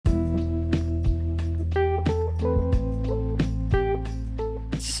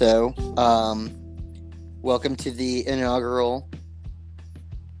So, welcome to the inaugural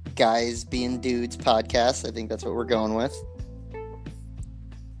Guys Being Dudes podcast. I think that's what we're going with.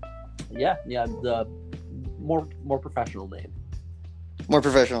 Yeah, the more professional name. More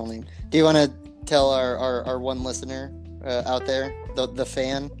professional name. Do you want to tell our one listener out there, the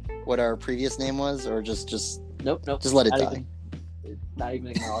fan, what our previous name was, or just Nope. Just let it die. Not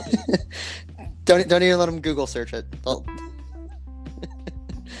even acknowledging. Don't even let them Google search it.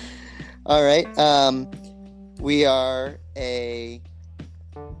 All right. We are I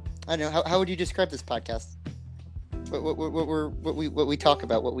don't know. How would you describe this podcast? What we talk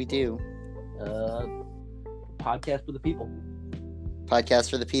about, what we do. Podcast for the people. Podcast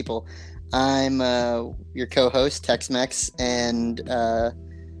for the people. I'm your co-host, Tex-Mex, and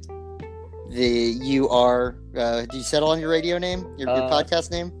you are. Do you settle on your radio name? Your podcast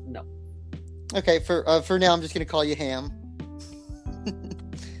name? No. Okay. For now, I'm just gonna call you Ham.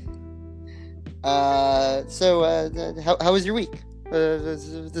 So how was your week?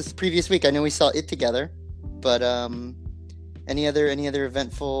 This previous week, I know we saw it together, but any other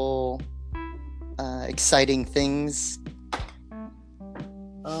eventful, exciting things?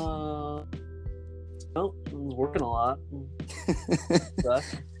 Well, I was working a lot.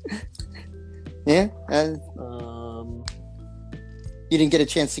 Yeah. You didn't get a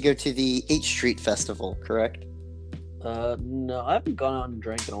chance to go to the H Street Festival, correct? No, I haven't gone out and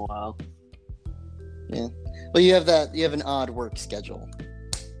drank in a while. Yeah. Well, you have an odd work schedule.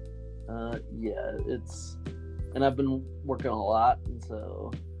 Yeah, and I've been working a lot, and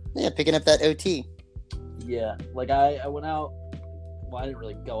so. Yeah, picking up that OT. Yeah, like I went out. Well, I didn't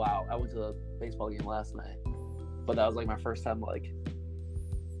really go out. I went to a baseball game last night, but that was like my first time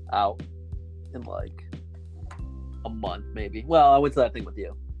out in a month, maybe. Well, I went to that thing with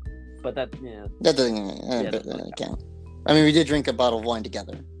you, but that doesn't count. I mean, we did drink a bottle of wine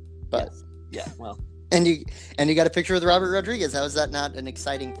together, but yes. Yeah, well. And you got a picture with Robert Rodriguez. How is that not an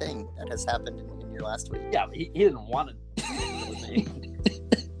exciting thing that has happened in your last week? Yeah, he didn't want to do with me.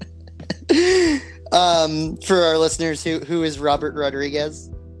 For our listeners, who is Robert Rodriguez?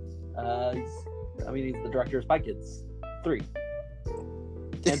 He's the director of Spy Kids 3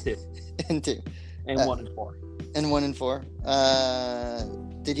 and 2 and 2 and 1 and 4 and 1 and 4.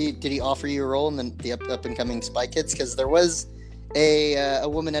 Did he offer you a role in the up and coming Spy Kids? Because there was a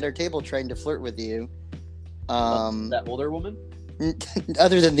woman at our table trying to flirt with you. That older woman?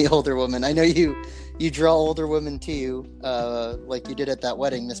 Other than the older woman, I know you draw older women to you, like you did at that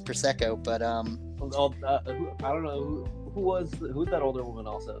wedding, Miss Prosecco. But I don't know who's that older woman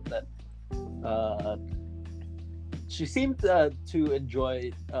also. That she seemed to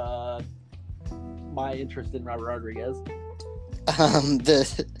enjoy my interest in Robert Rodriguez.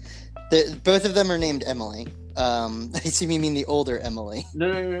 Both of them are named Emily. I assume you mean the older Emily.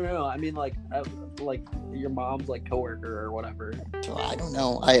 No. I mean like your mom's coworker or whatever. I don't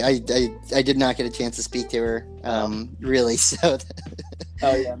know. I did not get a chance to speak to her. Really. So.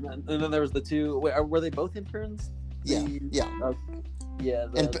 Oh yeah, and then there was the two. Wait, were they both interns? Yeah. Yeah.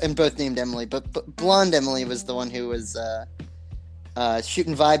 And both named Emily, but blonde Emily was the one who was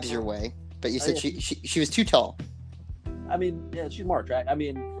shooting vibes your way. But you said she was too tall. I mean, yeah, she's more attractive. I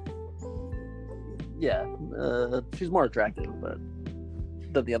mean, yeah, she's more attractive, but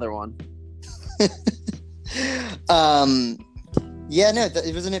than the other one. Yeah, no,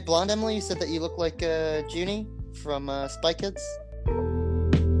 wasn't it blonde Emily? You said that you look like Junie from Spy Kids.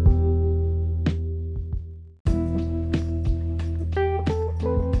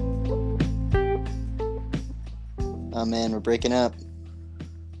 Oh man, we're breaking up.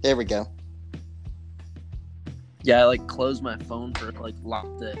 There we go. Yeah, I closed my phone for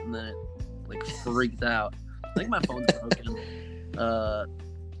locked it, and then it freaked out. I think my phone's broken.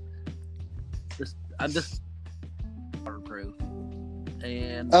 I'm just waterproof.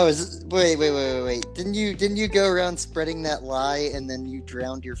 And wait. Didn't you go around spreading that lie and then you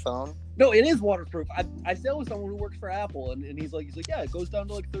drowned your phone? No, it is waterproof. I said with someone who works for Apple, and he's like, yeah, it goes down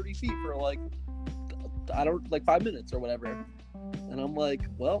to 30 feet for 5 minutes or whatever. And I'm like,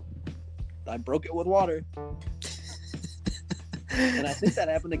 well, I broke it with water. And I think that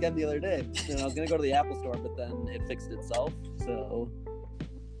happened again the other day. And I was going to go to the Apple store, but then it fixed itself. So.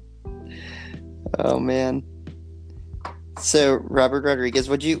 Oh, man. So, Robert Rodriguez,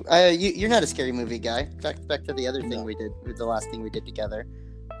 would you... you're not a scary movie guy. Back to the other thing we did, the last thing we did together.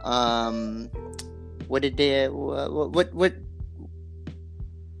 What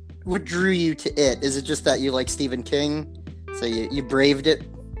drew you to it? Is it just that you like Stephen King? So you braved it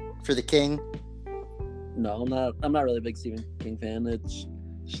for the king? No, I'm not really a big Stephen King fan. It's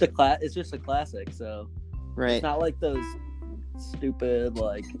just a classic. So right. It's not like those stupid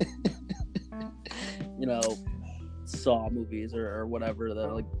like Saw movies or whatever that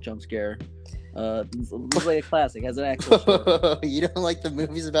are like jump scare. It's like a classic. Has an actual story. You don't like the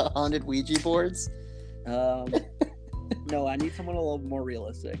movies about haunted Ouija boards? No, I need someone a little more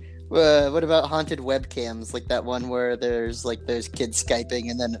realistic. What about haunted webcams, like that one where there's like those kids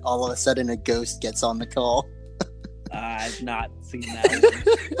Skyping and then all of a sudden a ghost gets on the call? I've not seen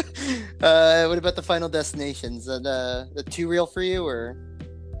that. What about the Final Destinations? The too real for you, or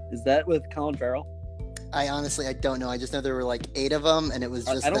is that with Colin Farrell? I don't know. I just know there were like 8 of them, and it was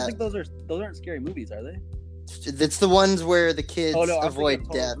just. I don't think those aren't scary movies, are they? It's the ones where the kids avoid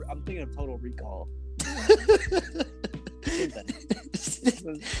death. I'm thinking of Total Recall.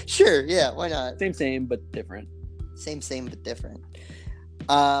 Sure, yeah, why not? Same but different. Same but different.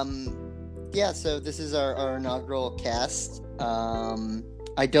 Yeah, so this is our inaugural cast.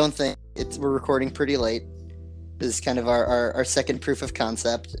 I don't think we're recording pretty late. This is kind of our second proof of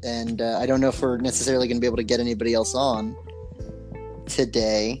concept, and I don't know if we're necessarily going to be able to get anybody else on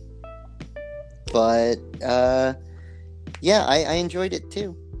today. But yeah, I enjoyed it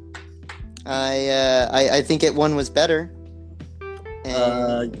too. I think one was better.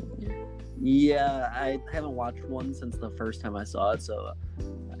 Yeah, I haven't watched one since the first time I saw it, so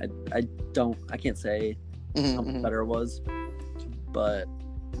I can't say how much better it was, but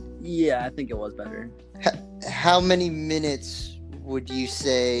yeah, I think it was better. How many minutes would you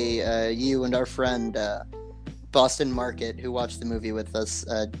say you and our friend Boston Market, who watched the movie with us,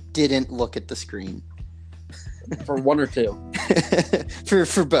 didn't look at the screen? For 1 or 2?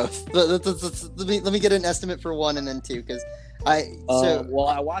 for both. Let me get an estimate for 1 and then 2, because I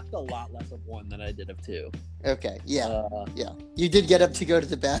watched a lot less of 1 than I did of 2. Okay, yeah, yeah. You did get up to go to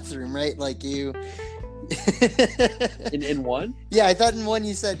the bathroom, right? Like you. in 1? Yeah, I thought in 1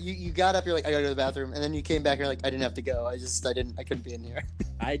 you said you got up. You're like, I gotta go to the bathroom, and then you came back. You're like, I didn't have to go. I couldn't be in here.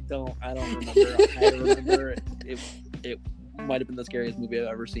 I don't remember. I remember it might have been the scariest movie I've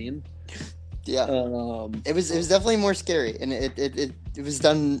ever seen. Yeah, it was definitely more scary, and it was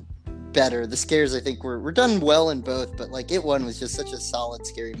done better. The scares, I think, were done well in both, but like It One was just such a solid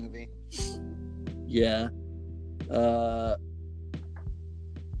scary movie. Yeah.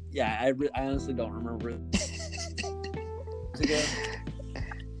 Yeah, I honestly don't remember it.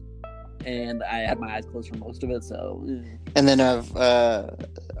 And I had my eyes closed for most of it, so. And then our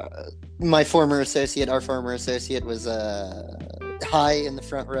former associate was high in the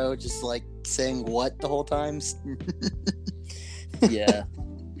front row, just like saying "what" the whole time. Yeah.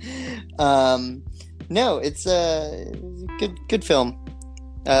 No, it's a good film.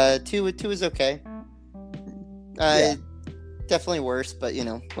 2 is okay. Yeah. Definitely worse, but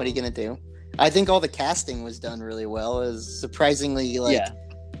what are you gonna do? I think all the casting was done really well. It was surprisingly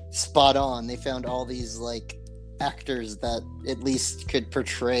spot on. They found all these like actors that at least could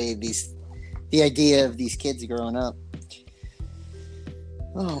portray the idea of these kids growing up.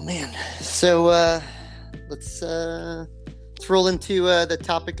 Oh man. So let's roll into the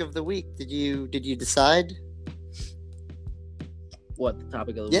topic of the week. Did you decide what the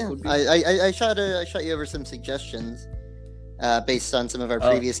topic of the week would be? I shot you over some suggestions based on some of our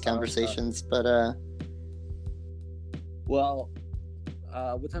previous conversations, but well,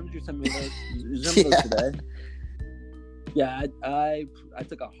 what time did you send me those? You sent me those today? Yeah, I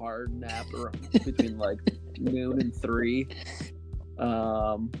took a hard nap between like noon and 3.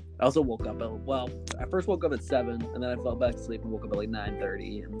 I also woke up I first woke up at 7, and then I fell back asleep and woke up at like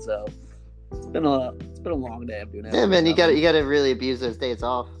 9:30, and so it's been a long day of doing it. Yeah, man, you gotta really abuse those days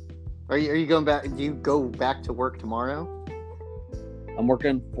off. Are you going back? Do you go back to work tomorrow? I'm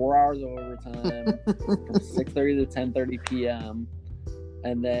working 4 hours of overtime from 6:30 to 10:30 p.m.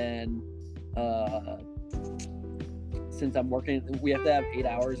 And then since I'm working, we have to have 8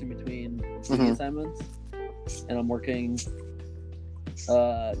 hours in between TV assignments, and I'm working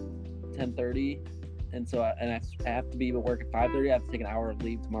 10:30, and so I have to be at work at 5:30. I have to take an hour of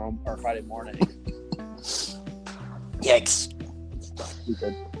leave tomorrow or Friday morning. Yikes!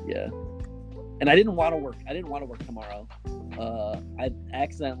 Stupid. Yeah. And I didn't want to work. Tomorrow.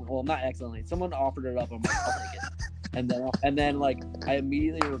 Not accidentally. Someone offered it up. I'm like, I'll take it. And then like I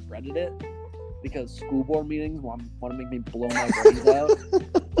immediately regretted it because school board meetings want to make me blow my brains out.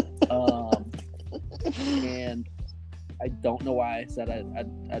 And I don't know why I said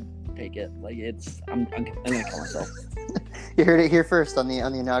I'd take it. Like I'm gonna kill myself. You heard it here first on the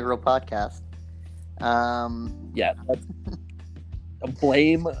inaugural podcast. Yeah.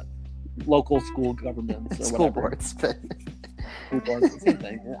 Blame local school governments or school whatever. Boards, but School boards, the same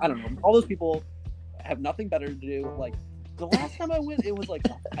thing. I don't know. All those people have nothing better to do. Like the last time I went, it was like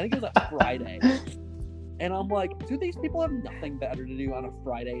I think it was a Friday, And I'm like, do these people have nothing better to do on a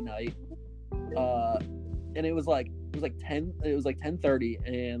Friday night? And it was like 10:30,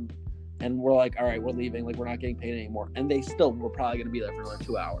 and we're like, all right, we're leaving. Like, we're not getting paid anymore. And they still were probably gonna be there for like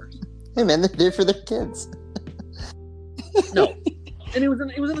 2 hours. Hey man, they're there for their kids. No, and it was in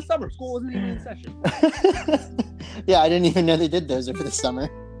the summer. School wasn't even in session. Yeah, I didn't even know they did those over the summer.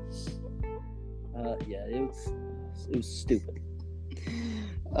 Yeah, it was stupid.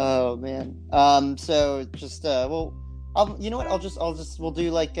 Oh man. So just you know what? We'll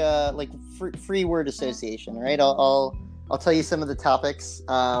do like free word association. All right. I'll tell you some of the topics.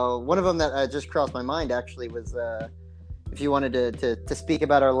 One of them that just crossed my mind actually was if you wanted to speak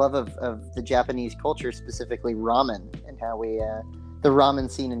about our love of the Japanese culture, specifically ramen, and how we the ramen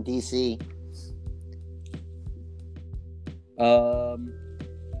scene in DC.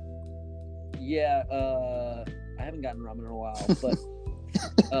 Yeah. I haven't gotten ramen in a while, but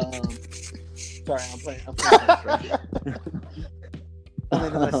sorry, I'm playing Only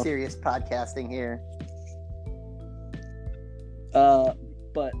the most serious podcasting here.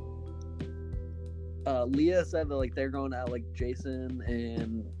 But Leah said that like they're going out, like Jason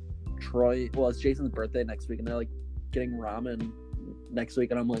and Troy. Well, it's Jason's birthday next week, and they're like getting ramen next week,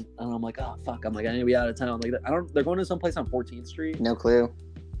 and I'm like, oh fuck, I'm like, I need to be out of town. Like, they're going to some place on 14th Street. No clue.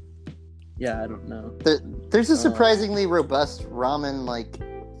 Yeah, I don't know. There's a surprisingly robust ramen like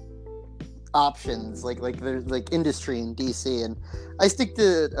options, like there's like industry in DC, and I stick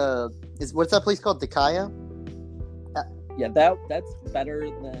to what's that place called, Dakaya? Yeah, that's better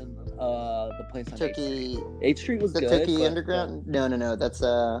than the place on Turkey. 8th Street was the good. Turkey Underground. No, that's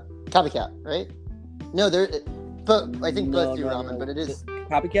Copycat, right? No, but I think both do ramen, but it is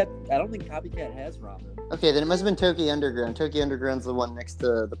Copycat. I don't think Copycat has ramen. Okay, then it must have been Toki Underground. Toki Underground's the one next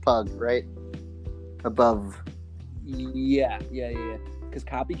to the Pug, right? Above. Yeah. Because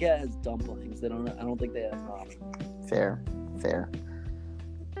Copycat has dumplings. I don't think they have ramen. Fair.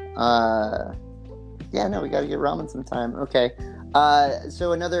 Yeah, no, we got to get ramen sometime. Okay.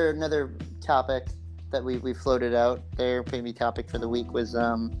 So another topic that we floated out there, maybe topic for the week, was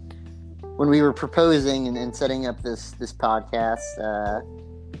when we were proposing and setting up this podcast.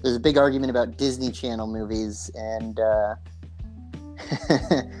 There's a big argument about Disney Channel movies, and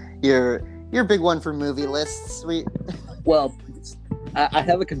you're a big one for movie lists. Well, I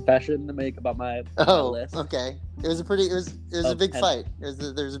have a confession to make about my list. Okay. It was a big fight.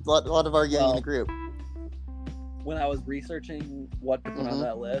 There's a lot of arguing in the group. When I was researching what to put on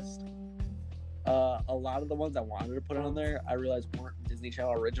that list, a lot of the ones I wanted to put on there, I realized weren't Disney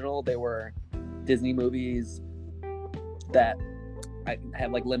Channel original. They were Disney movies that I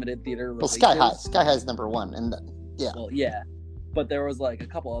have like limited theater releases. Well, Sky High's number one, and yeah. Well, yeah, but there was like a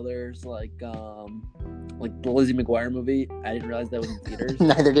couple others, like the Lizzie McGuire movie. I didn't realize that was in theaters.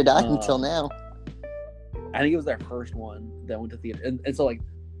 Neither did I until now. I think it was their first one that went to theater, and so like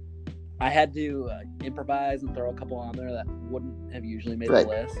I had to improvise and throw a couple on there that wouldn't have usually made the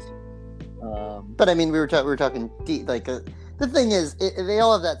list. But I mean, we were talking like the thing is, they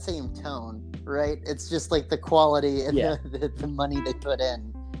all have that same tone, right? It's just like the quality and the money they put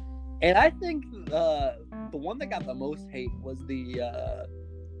in. And I think the one that got the most hate was the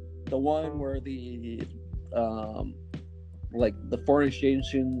one where the like the foreign exchange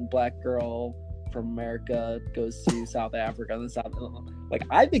student black girl from America goes to South Africa and like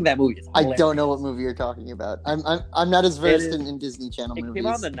I think that movie is hilarious. I don't know what movie you're talking about. I'm not as versed in Disney Channel movies. It came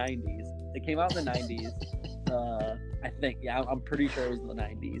out in the 90s. I think, yeah, I'm pretty sure it was in the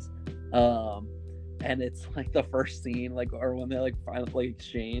 90s. And it's like the first scene, like, or when they like finally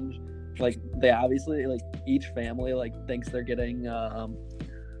exchange, like they obviously like each family like thinks they're getting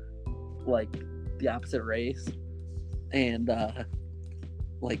like the opposite race, and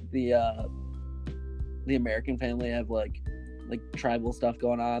like the American family have like tribal stuff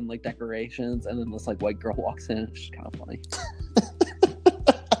going on, like decorations, and then this like white girl walks in. It's just kind of funny.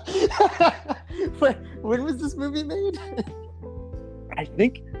 When was this movie made? I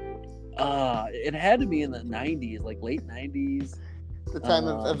think it had to be in the 90s, like late 90s. The time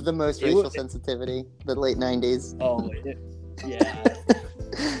of the most racial sensitivity, the late 90s. Yeah.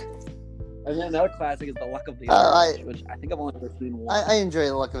 And then another classic is The Luck of the Irish, which I think I've only ever seen once. I enjoy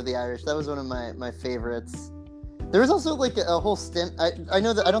The Luck of the Irish. That was one of my favorites. There was also like a whole stint. I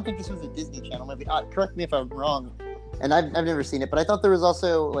know that I don't think this was a Disney Channel movie. Correct me if I'm wrong. And I've never seen it, but I thought there was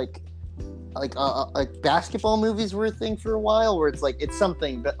also like basketball movies were a thing for a while, where it's like it's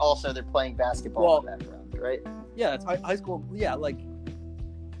something, but also they're playing basketball in the background, right? Yeah, it's high school. Yeah, like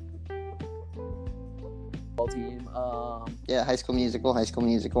team. Yeah, High School Musical.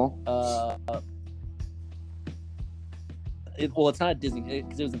 It's not Disney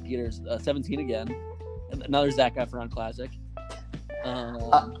because it was in theaters. 17 again, Another Zac Efron classic.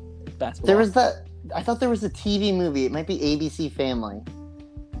 Basketball. There was that. I thought there was a TV movie. It might be ABC Family.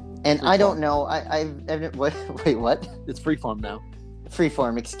 And Freeform. I don't know. I've what? Wait, what? It's Freeform now.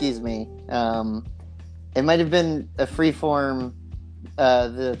 Freeform. Excuse me. It might have been a Freeform,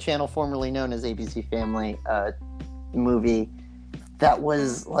 the channel formerly known as ABC Family, movie. That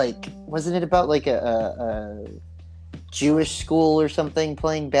was like, wasn't it about like a Jewish school or something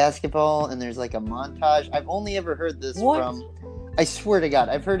playing basketball? And there's like a montage. I've only ever heard this from. I swear to God,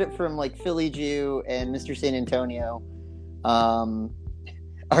 I've heard it from like Philly Jew and Mr. San Antonio.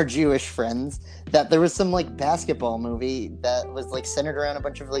 Our Jewish friends, that there was some like basketball movie that was like centered around a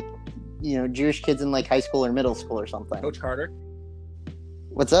bunch of like, Jewish kids in like high school or middle school or something. Coach Carter.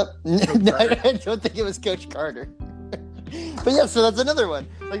 What's up? No, I don't think it was Coach Carter. But yeah, so that's another one.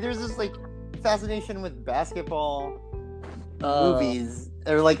 Like there's this like fascination with basketball movies,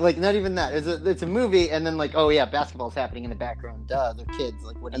 or like not even that. It's a movie, and then like, oh yeah, basketball's happening in the background. Duh, they're kids.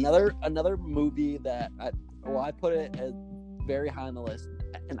 Like what? Another movie that I put it as very high on the list.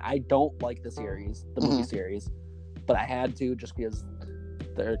 And I don't like the series, the movie series, but I had to just because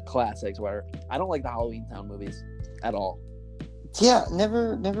they're classics. Where I don't like the Halloween Town movies at all. Yeah,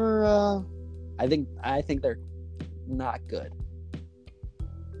 never. I think they're not good.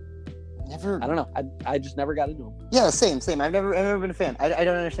 Never. I don't know. I just never got into them. Yeah, same. I've never been a fan. I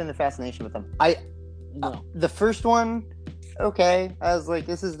don't understand the fascination with them. No. The first one, okay. I was like,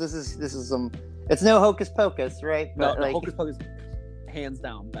 this is some. It's no Hocus Pocus, right? But no, Hocus Pocus. Hands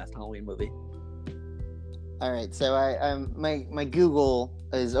down, best Halloween movie. All right, so my Google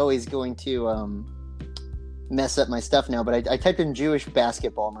is always going to mess up my stuff now, but I typed in Jewish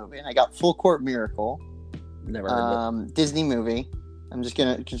basketball movie and I got Full Court Miracle. Never heard of it. Disney movie. I'm just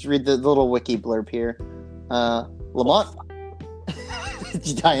gonna read the little wiki blurb here. Lamont. Did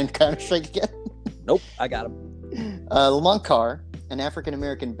you die in Counter-Strike again? Nope, I got him. Lamont Carr, an African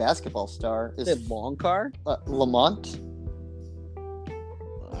American basketball star, is Long Car. Lamont.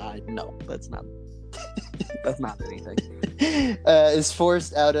 No, that's not. That's not anything. Is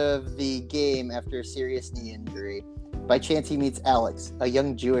forced out of the game after a serious knee injury. By chance, he meets Alex, a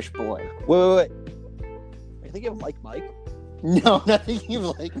young Jewish boy. Wait. I think of like Mike. No, not thinking of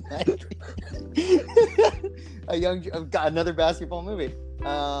like Mike. I've got another basketball movie.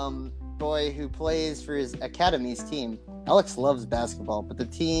 Boy who plays for his academy's team. Alex loves basketball, but the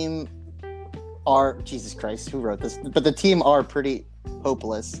team are Jesus Christ. Who wrote this? But the team are pretty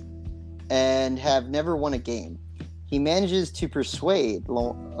hopeless and have never won a game. He manages to persuade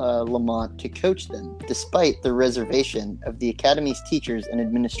Lamont to coach them, despite the reservation of the academy's teachers and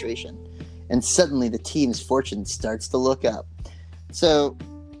administration. And suddenly the team's fortune starts to look up. So,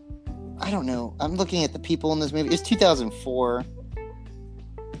 I don't know. I'm looking at the people in this movie. It's 2004.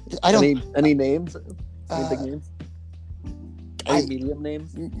 I don't. Any names? Any big names? Any medium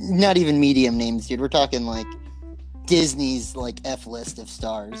names? Not even medium names, dude. We're talking like Disney's like F list of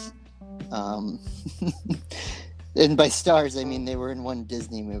stars. And by stars, I mean they were in one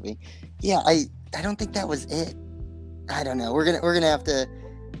Disney movie. Yeah, I don't think that was it. I don't know. We're gonna have to.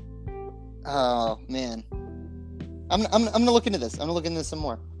 Oh man, I'm gonna look into this. I'm gonna look into this some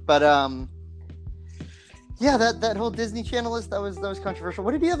more. But yeah, that whole Disney Channel list that was controversial.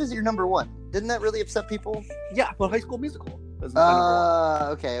 What did you have as your number one? Didn't that really upset people? Yeah, but High School Musical.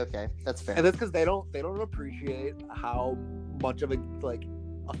 Okay, that's fair. And that's because they don't appreciate how much of a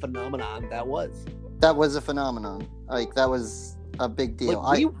phenomenon that was. That was a phenomenon. Like that was a big deal.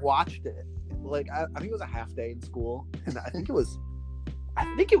 We watched it. Like I think it was a half day in school, and I think it was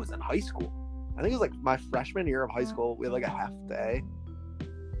in high school. I think it was like my freshman year of high school. We had like a half day.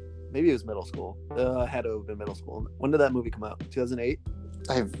 Maybe it was middle school. Had to have been middle school. When did that movie come out? 2008?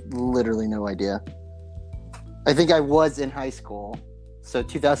 I have literally no idea. I think I was in high school, so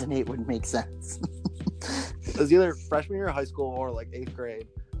 2008 would make sense. It was either freshman year of high school or like 8th grade.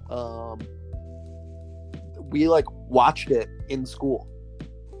 We like watched it in school.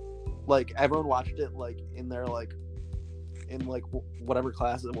 Like everyone watched it like in their in whatever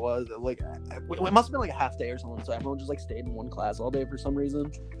class it was. Like it must have been like a half day or something. So everyone just like stayed in one class all day for some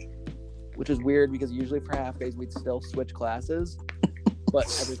reason, which is weird because usually for half days we'd still switch classes, but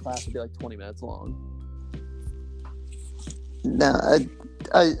every class would be like 20 minutes long. No,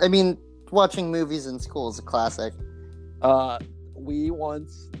 I mean watching movies in school is a classic. We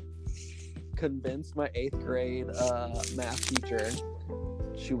once convinced my 8th grade math teacher,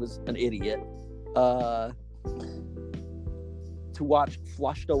 she was an idiot, to watch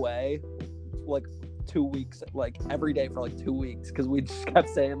Flushed Away like 2 weeks, like every day for like 2 weeks, because we just kept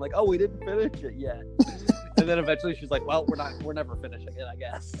saying like, oh, we didn't finish it yet. And then eventually she's like, well, we're never finishing it, I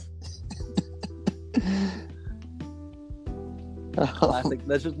guess. Classic.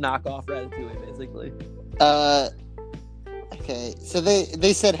 That's just knockoff Ratatouille, basically. Okay, so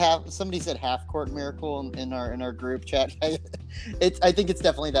they said somebody said half court miracle in our group chat. I think it's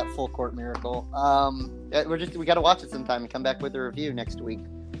definitely that full court miracle. We got to watch it sometime and come back with a review next week,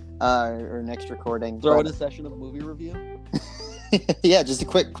 or next recording. Throw in a session of movie review. Yeah, just a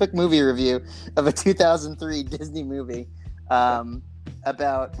quick movie review of a 2003 Disney movie,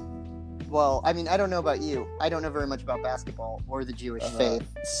 about. Well, I mean, I don't know about you. I don't know very much about basketball or the Jewish faith.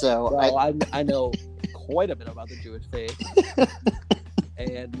 So I know quite a bit about the Jewish faith,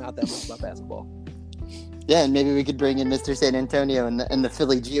 and not that much about basketball. Yeah, and maybe we could bring in Mr. San Antonio and the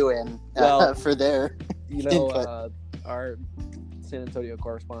Philly Jew in for their input. Our San Antonio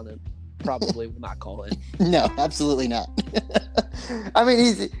correspondent probably will not call in. No, absolutely not. I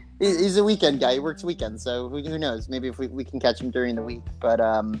mean, he's a weekend guy. He works weekends, so who knows? Maybe if we can catch him during the week. But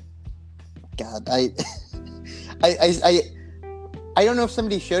God, I don't know if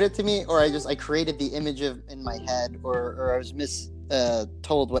somebody showed it to me or I created the image in my head or I was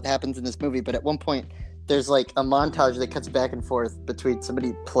told what happens in this movie. But at one point, there's like a montage that cuts back and forth between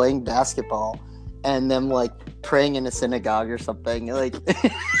somebody playing basketball and them like praying in a synagogue or something. Like,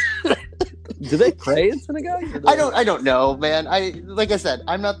 do they pray in synagogue? I don't know, man. Like I said,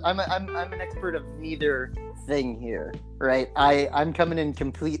 I'm an expert of neither thing here, right? I'm coming in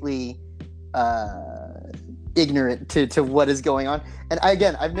completely ignorant to what is going on, and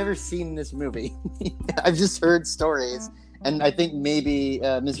I've never seen this movie. I've just heard stories, and I think maybe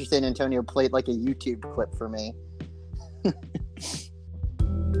Mr. San Antonio played like a YouTube clip for me.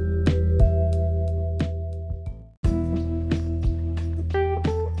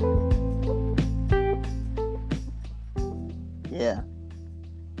 Yeah.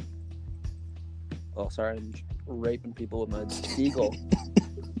 Oh, sorry, I'm raping people with my deagle.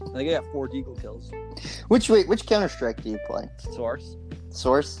 I think I got 4 deagle kills. Which Counter-Strike do you play?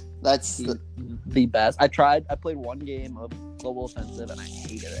 Source? That's the best. I played one game of Global Offensive and I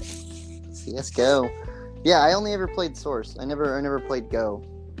hated it. CS:GO. Yeah, I only ever played Source. I never played Go.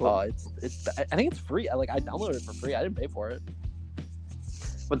 Oh, it's I think it's free. I downloaded it for free. I didn't pay for it.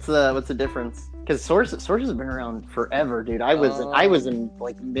 What's the difference? Because Source has been around forever, dude. I was in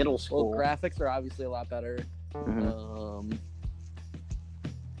like middle school. Well, graphics are obviously a lot better. Mm-hmm.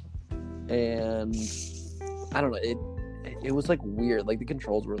 And I don't know. It was like weird. Like the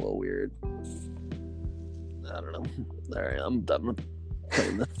controls were a little weird. I don't know. All right, I'm done with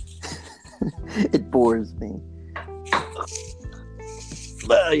playing this. It bores me.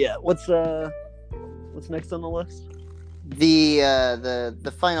 Yeah. What's next on the list?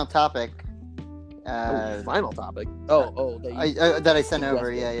 The final topic. Final topic. That I sent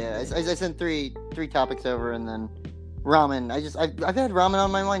over. Yeah. I sent three topics over, and then ramen. I've had ramen on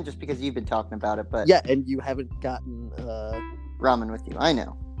my mind just because you've been talking about it. But yeah, and you haven't gotten ramen with you. I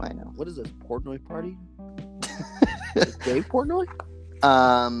know. What is this, Portnoy party? Is Dave Portnoy?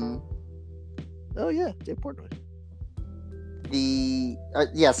 Oh yeah, Dave Portnoy.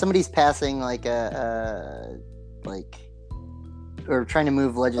 Somebody's passing like or trying to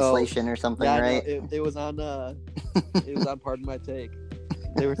move legislation or something, right? No, it was on it was on Pardon My Take.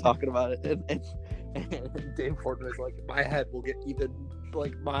 They were talking about it, and Dave Portnoy's like, my head will get even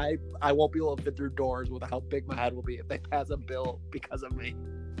like I won't be able to fit through doors with how big my head will be if they pass a bill because of me.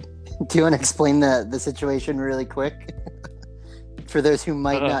 Do you want to explain the situation really quick for those who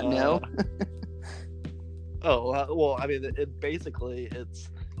might not know? Well, I mean, it's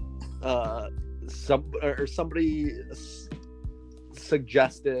somebody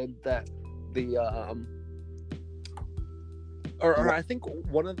suggested that the or I think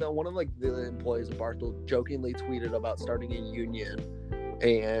one of the employees of Barstool jokingly tweeted about starting a union,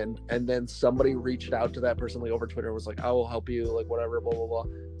 and then somebody reached out to that person like over Twitter and was like, I will help you, like whatever, blah blah blah.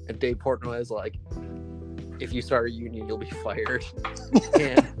 And Dave Portnoy is like, if you start a union, you'll be fired.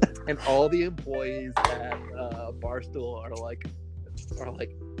 and all the employees at Barstool are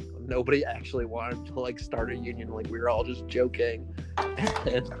like, nobody actually wanted to like start a union. Like we were all just joking,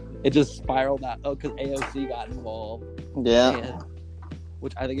 and it just spiraled out. Oh, because AOC got involved. Yeah.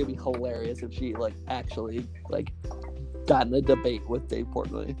 Which I think it'd be hilarious if she like actually like got in a debate with Dave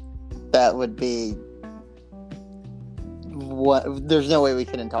Portnoy. That would be what. There's no way we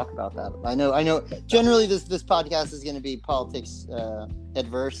couldn't talk about that. I know. Generally, this podcast is going to be politics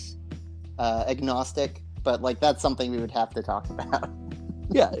adverse, agnostic, but like that's something we would have to talk about.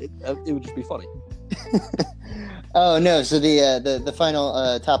 Yeah, it would just be funny. Oh no! So the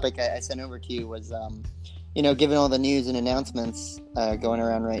final topic I sent over to you was, given all the news and announcements going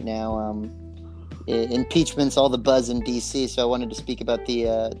around right now, impeachment's all the buzz in DC, so I wanted to speak about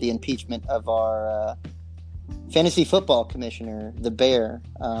the impeachment of our fantasy football commissioner, the Bear.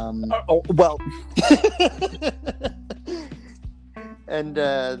 Well, and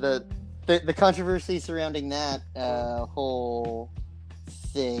the controversy surrounding that whole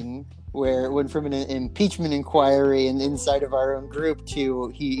thing, where it went from an impeachment inquiry and inside of our own group to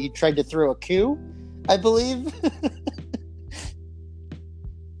he tried to throw a coup, I believe.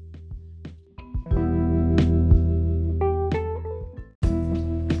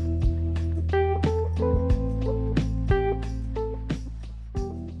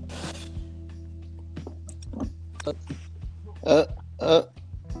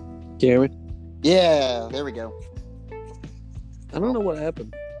 Can you hear me? Yeah, there we go. I don't know what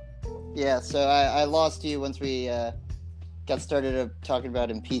happened. Yeah, so I lost you once we got started talking about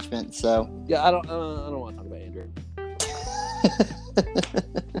impeachment. So Yeah, I don't want to talk about Andrew.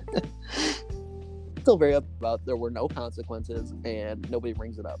 Still very up about there were no consequences and nobody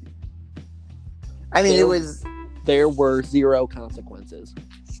brings it up. I mean, There were zero consequences.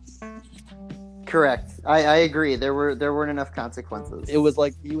 Correct. I agree. There weren't enough consequences. It was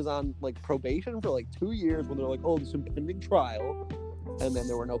like he was on like probation for like 2 years when they're like, oh, this impending trial, and then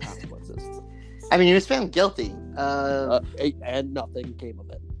there were no consequences. I mean, he was found guilty and nothing came of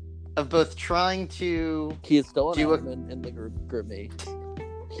it. Of both trying to. He is still an admin in the group me.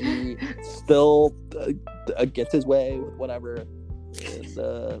 He still gets his way with whatever,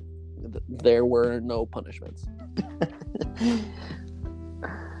 and there were no punishments.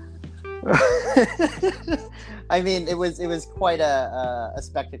 I mean, it was quite a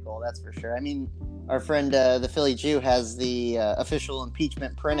spectacle, that's for sure. I mean, our friend the Philly Jew has the official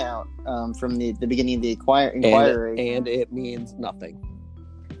impeachment printout from the beginning of the inquiry, and it means nothing.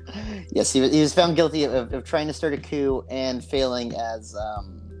 Yes, he was found guilty of trying to start a coup and failing as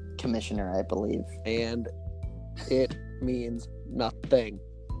commissioner, I believe. And it means nothing.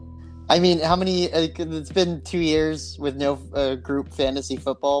 I mean, how many? It's been 2 years with no group fantasy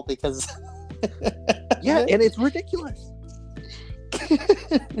football because. Yeah, and it's ridiculous.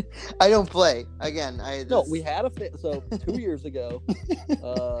 I don't play again. No, we had so 2 years ago.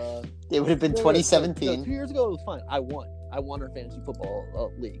 It would have been 2017. No, 2 years ago it was fine. I won our fantasy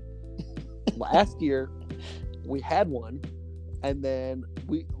football league. Last year we had one, and then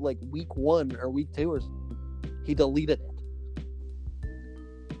we week 1 or week 2 or something, he deleted it.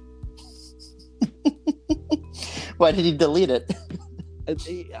 Why did he delete it?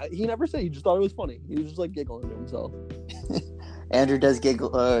 He never said. He just thought it was funny. He was just like giggling to himself. Andrew does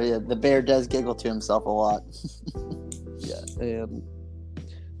giggle. Yeah, the Bear does giggle to himself a lot. Yeah, and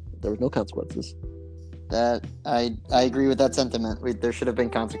there was no consequences. That I agree with that sentiment. There should have been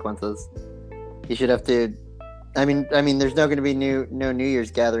consequences. He should have to. I mean, there's not going to be no New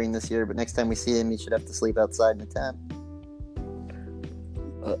Year's gathering this year, but next time we see him, he should have to sleep outside in a tent.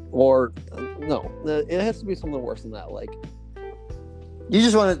 No, it has to be something worse than that. Like, you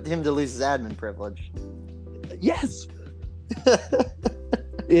just wanted him to lose his admin privilege. Yes.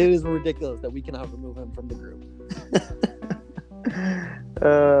 It is ridiculous that we cannot remove him from the group.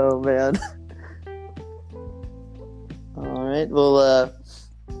 Oh man. All right. Well,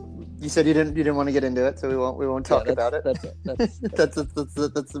 you said you didn't want to get into it, so we won't talk about it. That's it. That's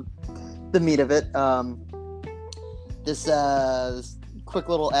the meat of it. This quick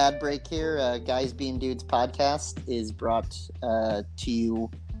little ad break here. Guys Being Dudes podcast is brought to you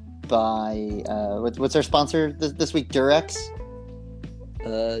by what's our sponsor this week? Durex.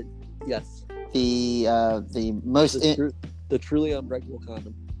 Yes. The most the truly unbreakable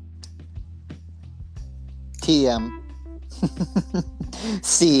condom. TM.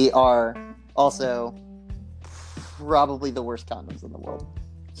 C are also probably the worst condoms in the world.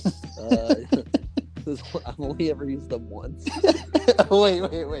 I've only ever used them once. Wait.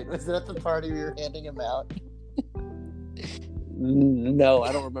 Was it at the party we were handing them out? No,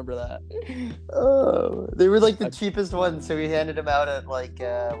 I don't remember that. Oh, they were like the cheapest ones, so we handed them out at like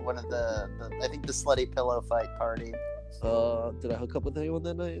one of the I think the Slutty Pillow Fight party. Did I hook up with anyone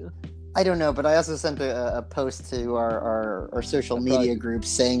that night? I don't know, but I also sent a post to our social media group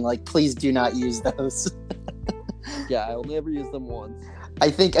saying like, please do not use those. Yeah, I only ever used them once. I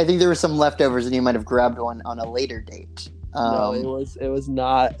think there were some leftovers, and you might have grabbed one on a later date. No, it was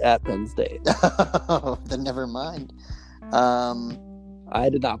not at Penn State. Oh, then never mind. I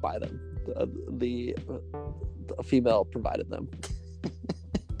did not buy them. The female provided them.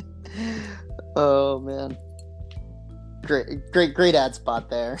 Oh man, great ad spot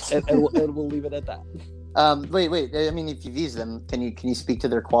there. and we'll leave it at that. Wait. I mean, if you've used them, can you speak to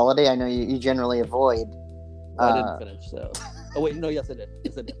their quality? I know you generally avoid. I didn't finish, so. Oh wait, no, yes I did.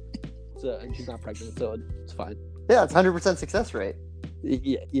 So, and she's not pregnant, so it's fine. Yeah, it's 100% success rate.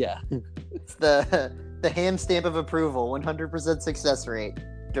 Yeah. It's the ham stamp of approval, 100% success rate.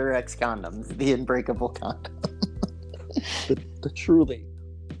 Durex condoms, the unbreakable condom. the truly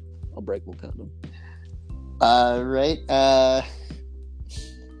unbreakable condom. Right. Yeah,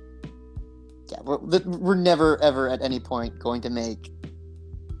 we're never ever at any point going to make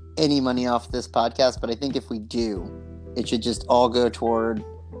any money off this podcast, but I think if we do, it should just all go toward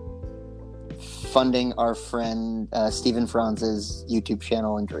funding our friend Stephen Franz's YouTube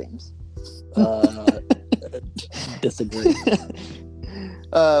channel and dreams. Disagree.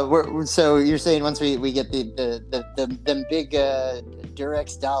 So you're saying once we get the big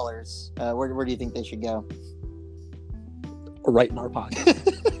Durex dollars, where do you think they should go? Right in our pocket.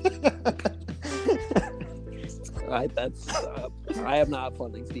 Right, that's. I am not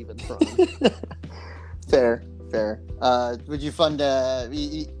funding Stephen Franz. Fair. Would you fund?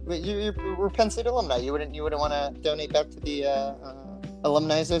 We're Penn State alumni. You wouldn't want to donate back to the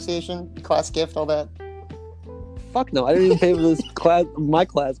alumni association, class gift, all that? Fuck no! I didn't even pay for this my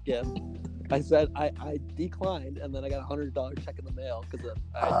class gift. I said I declined, and then I got $100 check in the mail because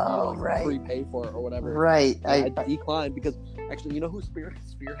I right. prepay for it or whatever. Right. I declined because actually, you know who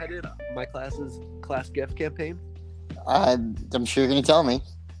spearheaded my class gift campaign? I'm sure you're gonna tell me.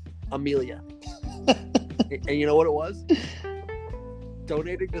 Amelia. And you know what it was?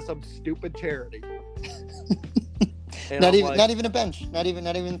 Donating to some stupid charity. Not even a bench. Not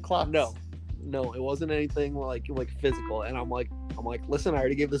even clocks. No, it wasn't anything like physical. And I'm like, listen, I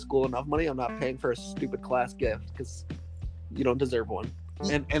already gave the school enough money. I'm not paying for a stupid class gift because you don't deserve one.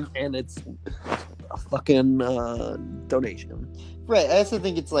 And it's a fucking donation. Right. I also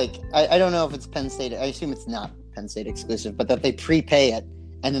think it's like I don't know if it's Penn State. I assume it's not Penn State exclusive, but that they prepay it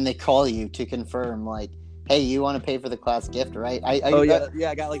and then they call you to confirm, like, hey, you want to pay for the class gift, right? I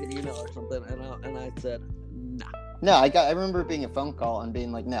got like an email or something, and I said nah. No, I remember it being a phone call and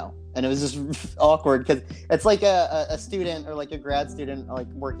being like no, and it was just awkward because it's like a student or like a grad student like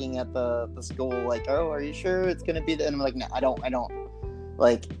working at the school, like, oh, are you sure it's gonna be? And I'm like, no, I don't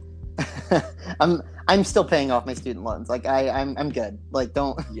like. I'm still paying off my student loans. Like I'm good. Like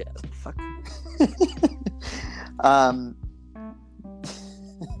don't. Yeah. Fuck.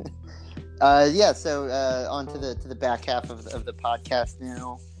 Yeah. So on to the back half of the podcast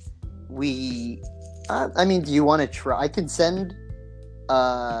now. I mean, do you want to try? I can send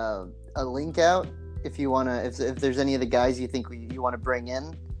a link out if you want to. If there's any of the guys you think you want to bring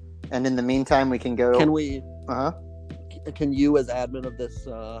in, and in the meantime, we can go. Can we? Can you, as admin of this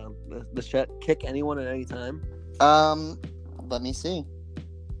chat, kick anyone at any time? Let me see.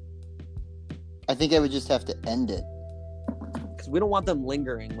 I think I would just have to end it because we don't want them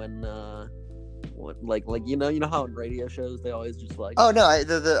lingering when like you know how in radio shows they always just like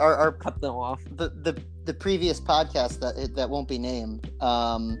our cut them off. The previous podcast that won't be named.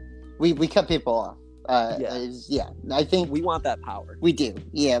 We cut people off. Yeah. I think we want that power. We do.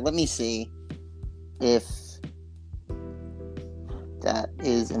 Yeah. Let me see if that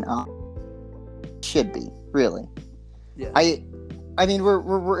is an should be really. Yeah. I mean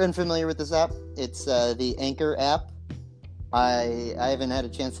we're unfamiliar with this app. It's the Anchor app. I haven't had a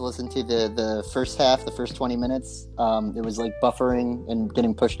chance to listen to the first half, the first 20 minutes. It was like buffering and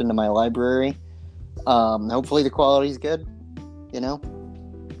getting pushed into my library. Hopefully the quality is good, you know.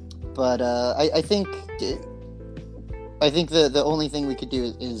 But I think the only thing we could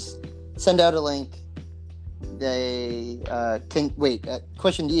do is send out a link. They can wait.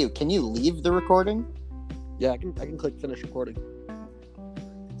 Question to you: can you leave the recording? Yeah, I can click finish recording.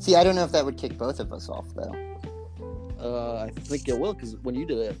 See, I don't know if that would kick both of us off though. I think it will because when you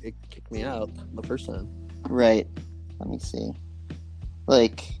did it, it kicked me out the first time. Right. Let me see.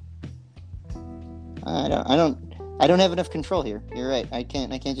 Like, I don't have enough control here. You're right. I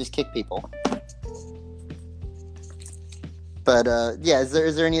can't just kick people. But yeah, is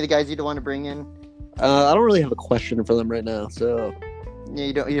there any of the guys you'd want to bring in? I don't really have a question for them right now. So yeah,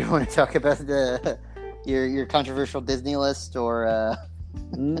 you don't want to talk about your controversial Disney list or.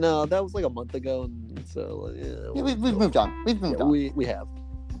 No, that was like a month ago, and so yeah, we've moved on. We've moved on. We have.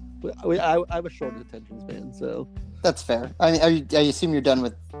 I have a short attention span, so that's fair. I mean, I assume you're done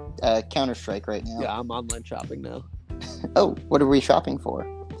with Counter-Strike right now. Yeah, I'm online shopping now. Oh, what are we shopping for?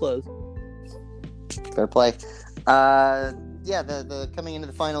 Clothes. Fair play. Yeah, the coming into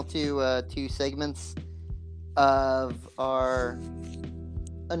the final two segments of our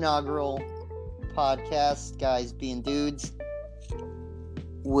inaugural podcast, Guys Being Dudes.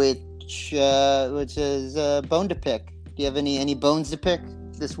 Which is bone to pick. Do you have any bones to pick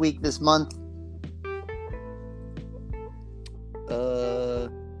this week, this month?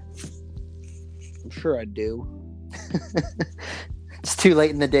 sure I do. It's too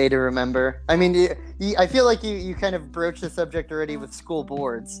late in the day to remember. I mean, I feel like you kind of broached the subject already with school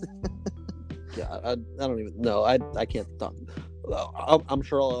boards. Yeah, I don't even know. I can't talk. I'm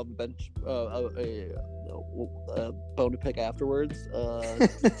sure I'll have a bone to pick afterwards.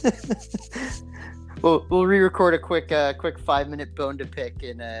 We'll re-record a quick 5-minute bone to pick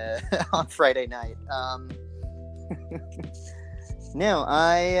on Friday night. No,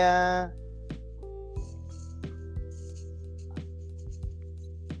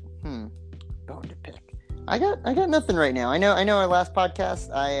 bone to pick. I got nothing right now. I know our last podcast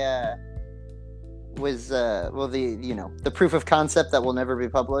was the proof of concept that will never be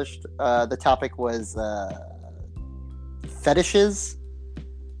published. The topic was fetishes.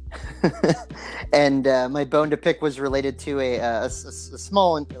 And my bone to pick was related to a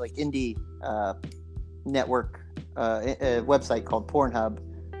small like indie network website called Pornhub,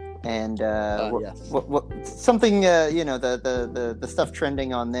 and yes. something the stuff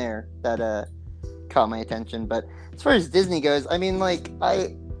trending on there that caught my attention. But as far as Disney goes, I mean, like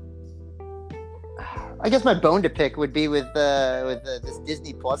I guess my bone to pick would be with this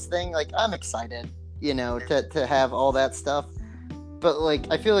Disney Plus thing. Like I'm excited, to have all that stuff. But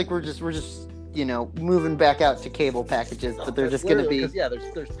like, I feel like we're just moving back out to cable packages. But they're just gonna be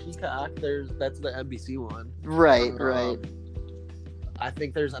there's Peacock. That's the NBC one. Right. I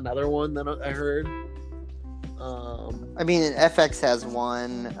think there's another one that I heard. I mean, FX has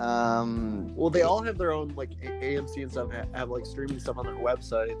one. Well, they all have their own like AMC and stuff have like streaming stuff on their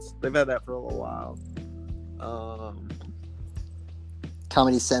websites. They've had that for a little while.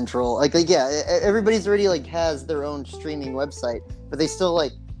 Comedy Central, everybody's already like has their own streaming website, but they still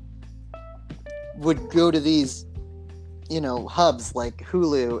like would go to these, hubs like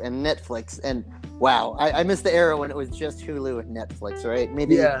Hulu and Netflix. And wow, I miss the era when it was just Hulu and Netflix, right?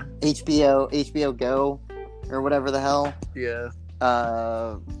 Maybe HBO Go or whatever the hell. Yeah.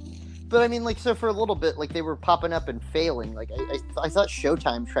 But I mean, like, so for a little bit, like they were popping up and failing. Like I thought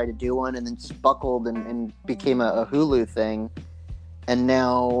Showtime tried to do one and then just buckled and became a Hulu thing. And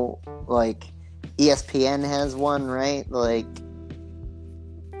now, like, ESPN has one, right? Like,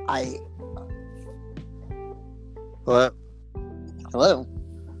 What? Hello?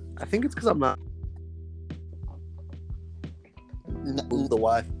 I think it's because I'm not move the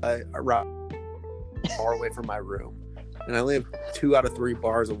Wi-Fi around far away from my room. And I only have 2 out of 3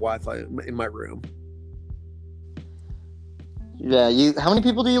 bars of Wi-Fi in my room. Yeah, how many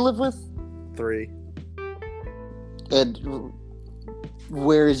people do you live with? 3. And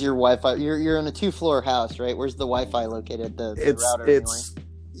where is your Wi-Fi? You're in a 2-floor house, right? Where's the Wi-Fi located? The router, it's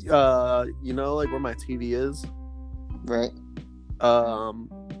like where my TV is, right?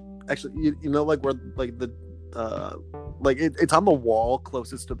 Actually, like where like the it's on the wall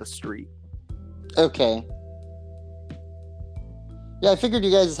closest to the street. Okay. Yeah, I figured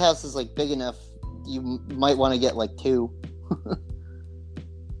you guys' house is like big enough. You might want to get like 2.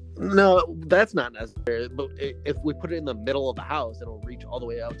 No, that's not necessary. But if we put it in the middle of the house, it'll reach all the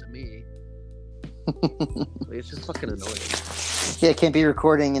way out to me. It's just fucking annoying. Yeah, it can't be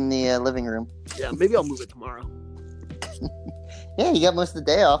recording in the living room. Yeah, maybe I'll move it tomorrow. Yeah, you got most of the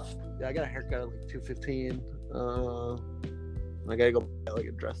day off. Yeah, I got a haircut at like 2:15. I gotta go buy like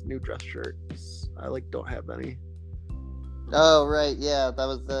new dress shirts. I don't have any. Oh right, yeah, that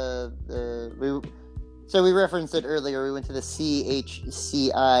was So we referenced it earlier. We went to the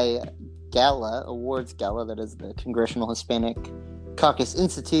CHCI Awards Gala, that is the Congressional Hispanic Caucus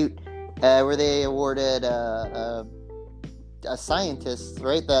Institute, where they awarded a scientist,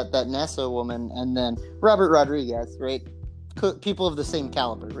 right? That NASA woman, and then Robert Rodriguez, right? People of the same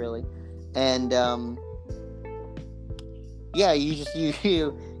caliber, really. And yeah, you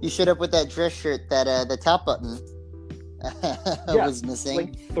showed up with that dress shirt that the top button was missing.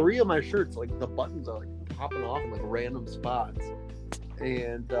 Like 3 of my shirts, like the buttons are like popping off in like random spots,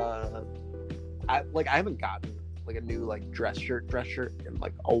 and I haven't gotten like a new like dress shirt in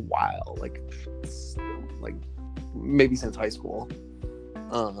like a while, like maybe since high school.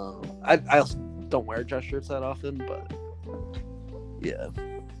 I also don't wear dress shirts that often, but yeah.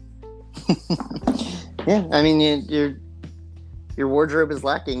 Yeah, I mean your wardrobe is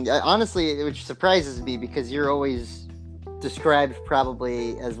lacking. Honestly, which surprises me because you're always described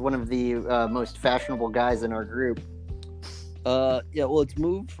probably as one of the most fashionable guys in our group. Yeah, well, it's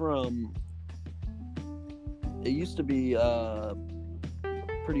moved from. It used to be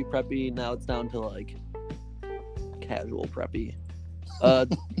pretty preppy. Now it's down to like casual preppy.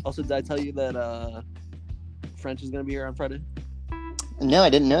 Also, did I tell you that French is gonna be here on Friday? No, I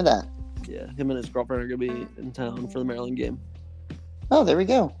didn't know that. Yeah, him and his girlfriend are gonna be in town for the Maryland game. Oh, there we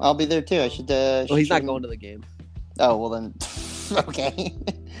go. I'll be there too. I should. Well, he's shoot not him- going to the game. Oh well then. Okay.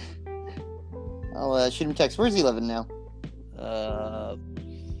 I'll shoot him a text. Where's he living now?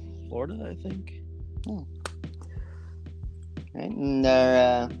 Florida, I think. Right, and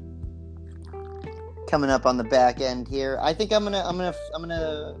coming up on the back end here. I think I'm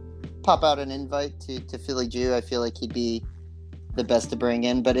gonna pop out an invite to Philly Jew. I feel like he'd be the best to bring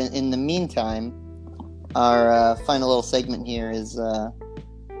in. But in the meantime, our final little segment here is kind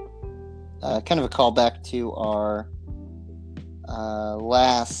of a callback to our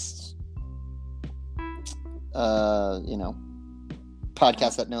last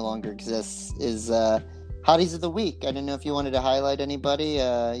podcast that no longer exists, is Hotties of the Week. I didn't know if you wanted to highlight anybody.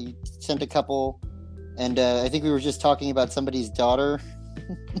 You sent a couple, and I think we were just talking about somebody's daughter.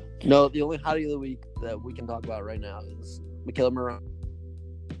 No, the only hottie of the week that we can talk about right now is Michaela Moroni.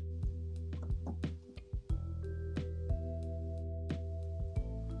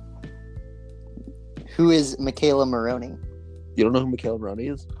 Who is Michaela Moroni? You don't know who Michaela Moroni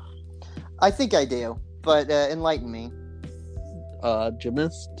is? I think I do, but enlighten me.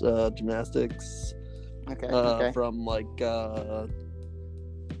 Gymnastics. Okay. From like was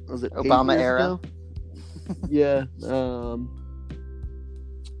it Obama 8 years era? ago? Yeah.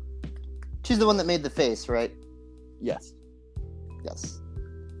 She's the one that made the face, right? Yes. Yes.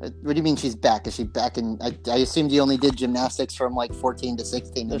 What do you mean she's back? Is she back in? I assumed you only did gymnastics from like 14 to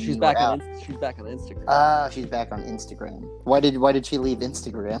 16. No, and she's you back were on. out. She's back on Instagram. She's back on Instagram. Why did she leave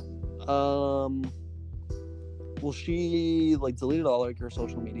Instagram? Well, she like deleted all like her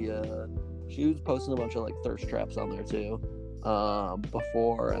social media. She was posting a bunch of like thirst traps on there too,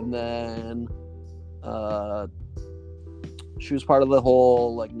 before, and then she was part of the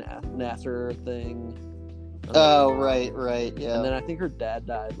whole like Nasser thing. Oh, right, yeah. And then I think her dad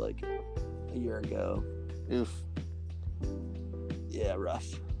died like a year ago. Oof. Yeah, rough.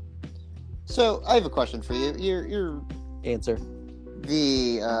 So I have a question for you. You're Answer.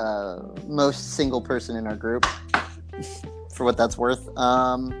 the most single person in our group, for what that's worth.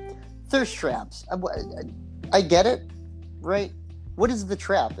 Thirst traps. I get it, right? What is the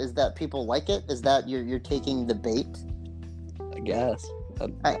trap? Is that people like it? Is that you're taking the bait? I guess.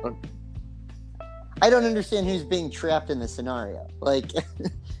 I don't understand who's being trapped in this scenario. Like,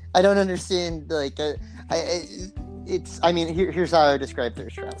 I don't understand. Like, here's how I would describe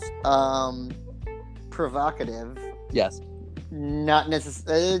thirst traps. Provocative. Yes. Not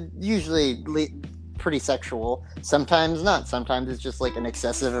necessarily. Usually pretty sexual. Sometimes not. Sometimes it's just like an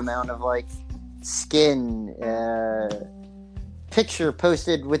excessive amount of like skin picture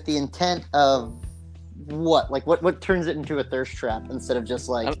posted with the intent of what? Like what turns it into a thirst trap instead of just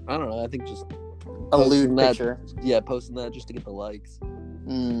like I don't know. I think just a lewd posting that- picture. Yeah, posting that just to get the likes.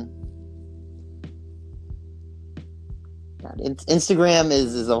 God, Instagram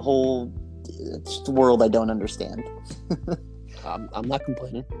is a whole world I don't understand. I'm not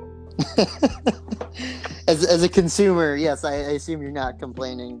complaining. As a consumer, yes, I assume you're not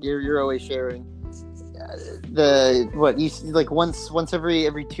complaining. You're always sharing. Once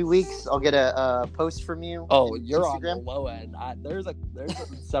every 2 weeks I'll get a post from you. Oh, in you're on the Instagram. low end. There's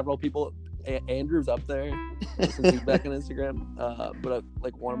several people. Andrew's up there since he's back on Instagram. But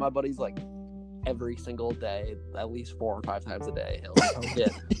like one of my buddies, like every single day, at least 4 or 5 times a day, he'll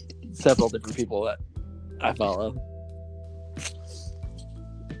get several different people that I follow.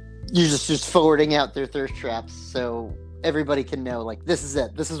 You're just forwarding out their thirst traps so everybody can know, like, this is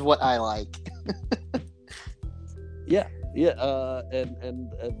it. This is what I like. Yeah. And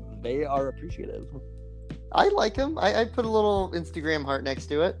they are appreciative. I like them. I put a little Instagram heart next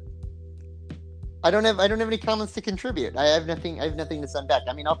to it. I don't have any comments to contribute. I have nothing to send back.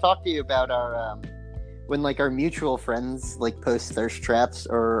 I mean, I'll talk to you about our when like our mutual friends like post thirst traps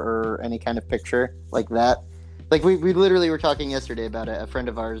or any kind of picture like that. Like we literally were talking yesterday about a friend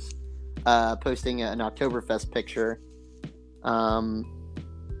of ours posting an Oktoberfest picture.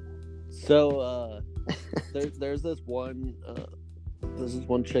 So there's this one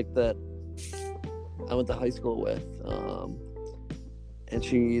chick that I went to high school with, and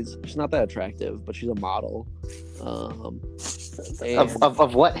she's not that attractive, but she's a model. And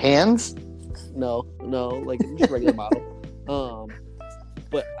Of what, hands? no, like just a regular model.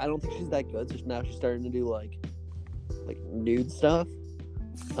 But I don't think she's that good. So now she's starting to do like nude stuff.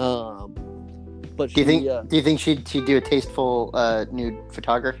 But Do you think she'd do a tasteful nude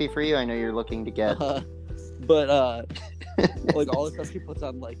photography for you? I know you're looking to get. But like all the stuff she puts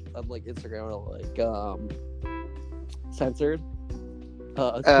on Instagram are like censored.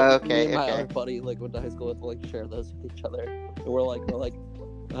 So me and my other buddy like went to high school with, like, share those with each other, and we're like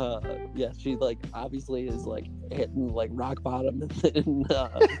Yeah, she like obviously is like hitting like rock bottom and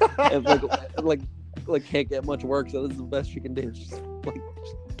like can't get much work, so this is the best she can do. She's like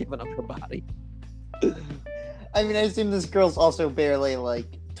just giving up her body. I mean, I assume this girl's also barely like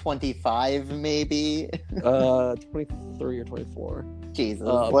 25, maybe. 23 or 24. Jesus,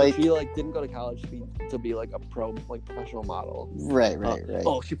 but she like didn't go to college to be like a professional model. Right.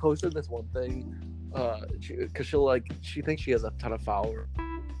 Oh, she posted this one thing, because she thinks she has a ton of followers.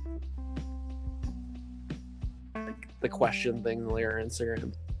 Like the question thing on her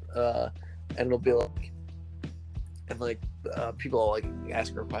Instagram, and it'll be like, and like people will, like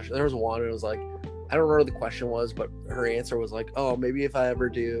ask her a question. There was one, and it was like, I don't remember what the question was, but her answer was like, oh, maybe if I ever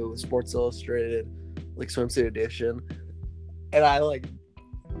do Sports Illustrated like swimsuit edition. And I like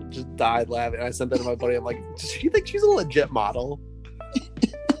just died laughing. I sent that to my buddy. I'm like, does she think she's a legit model?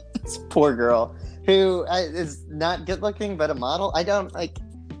 This poor girl who is not good looking, but a model. I don't like.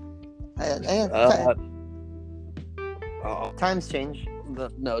 Times change.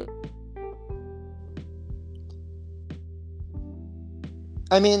 No.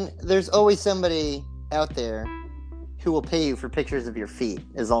 I mean, there's always somebody out there who will pay you for pictures of your feet,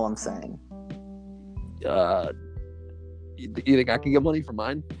 is all I'm saying. You think I can get money for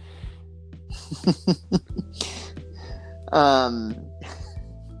mine?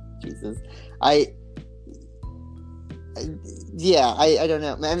 Jesus. I don't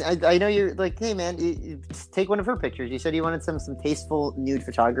know, man. I know you're like, hey, man, you take one of her pictures. You said you wanted some tasteful nude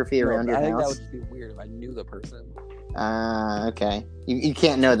photography around your house. I think that would just be weird if I knew the person. Okay. You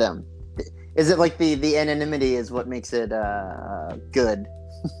can't know them. Is it like the anonymity is what makes it good?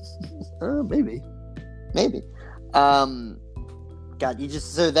 Maybe. God,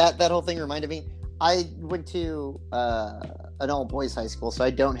 so that whole thing reminded me. I went to an all boys high school, so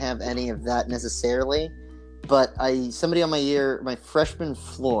I don't have any of that necessarily. But somebody on my freshman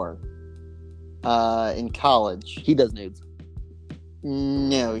floor in college. He does nudes.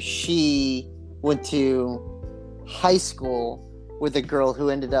 No, she went to high school with a girl who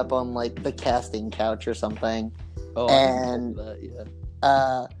ended up on like the casting couch or something. Oh, and I that,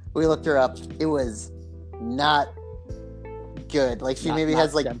 yeah. We looked her up. It was not good. Like she maybe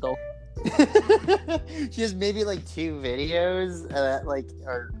has like she has maybe like 2 videos that like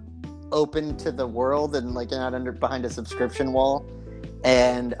are open to the world and like not behind a subscription wall.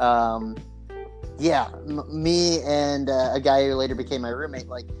 And me and a guy who later became my roommate,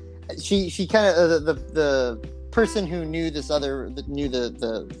 like she kind of the person who knew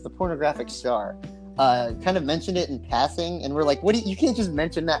the pornographic star kind of mentioned it in passing, and we're like, you can't just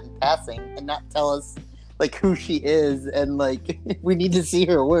mention that in passing and not tell us like who she is, and like we need to see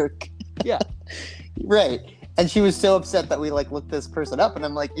her work. Yeah. Right. And she was so upset that we like looked this person up, and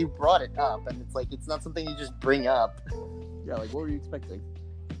I'm like, you brought it up, and it's like it's not something you just bring up. Yeah, like what were you expecting?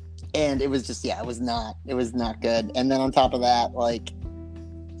 And it was just it was not good. And then on top of that, like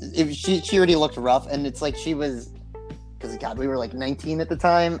she already looked rough, and it's like she was, because God, we were like 19 at the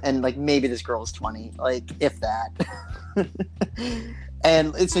time, and like maybe this girl was 20, like if that.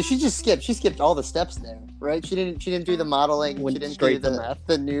 And so she skipped all the steps there, right? She didn't do the modeling. She didn't do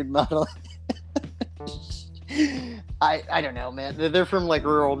the nude modeling. I don't know, man. They're from like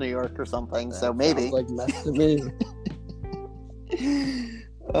rural New York or something, that so maybe. Sounds like mess to me.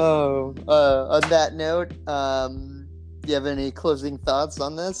 On that note, do you have any closing thoughts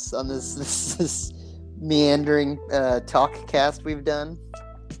on this meandering talk cast we've done?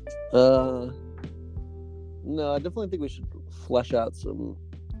 No, I definitely think we should flesh out some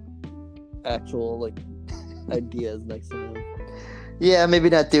actual like ideas next time. Yeah, maybe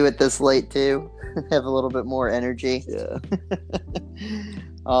not do it this late too. Have a little bit more energy. Yeah.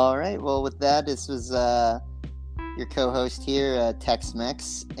 All right. Well, with that, this was your co-host here,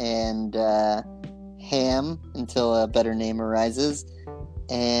 Tex-Mex, and Ham, until a better name arises.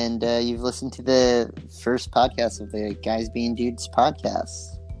 And you've listened to the first podcast of the Guys Being Dudes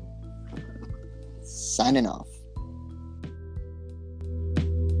podcast. Signing off.